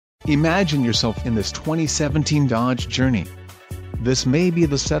Imagine yourself in this 2017 Dodge Journey. This may be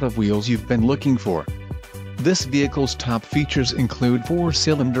the set of wheels you've been looking for. This vehicle's top features include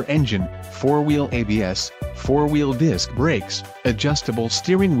 4-cylinder engine, 4-wheel ABS, 4-wheel disc brakes, adjustable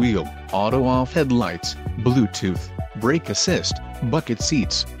steering wheel, auto-off headlights, Bluetooth, brake assist, bucket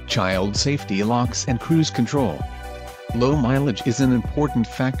seats, child safety locks and cruise control. Low mileage is an important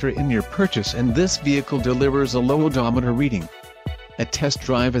factor in your purchase, and this vehicle delivers a low odometer reading. A test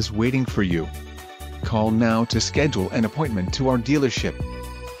drive is waiting for you. Call now to schedule an appointment to our dealership.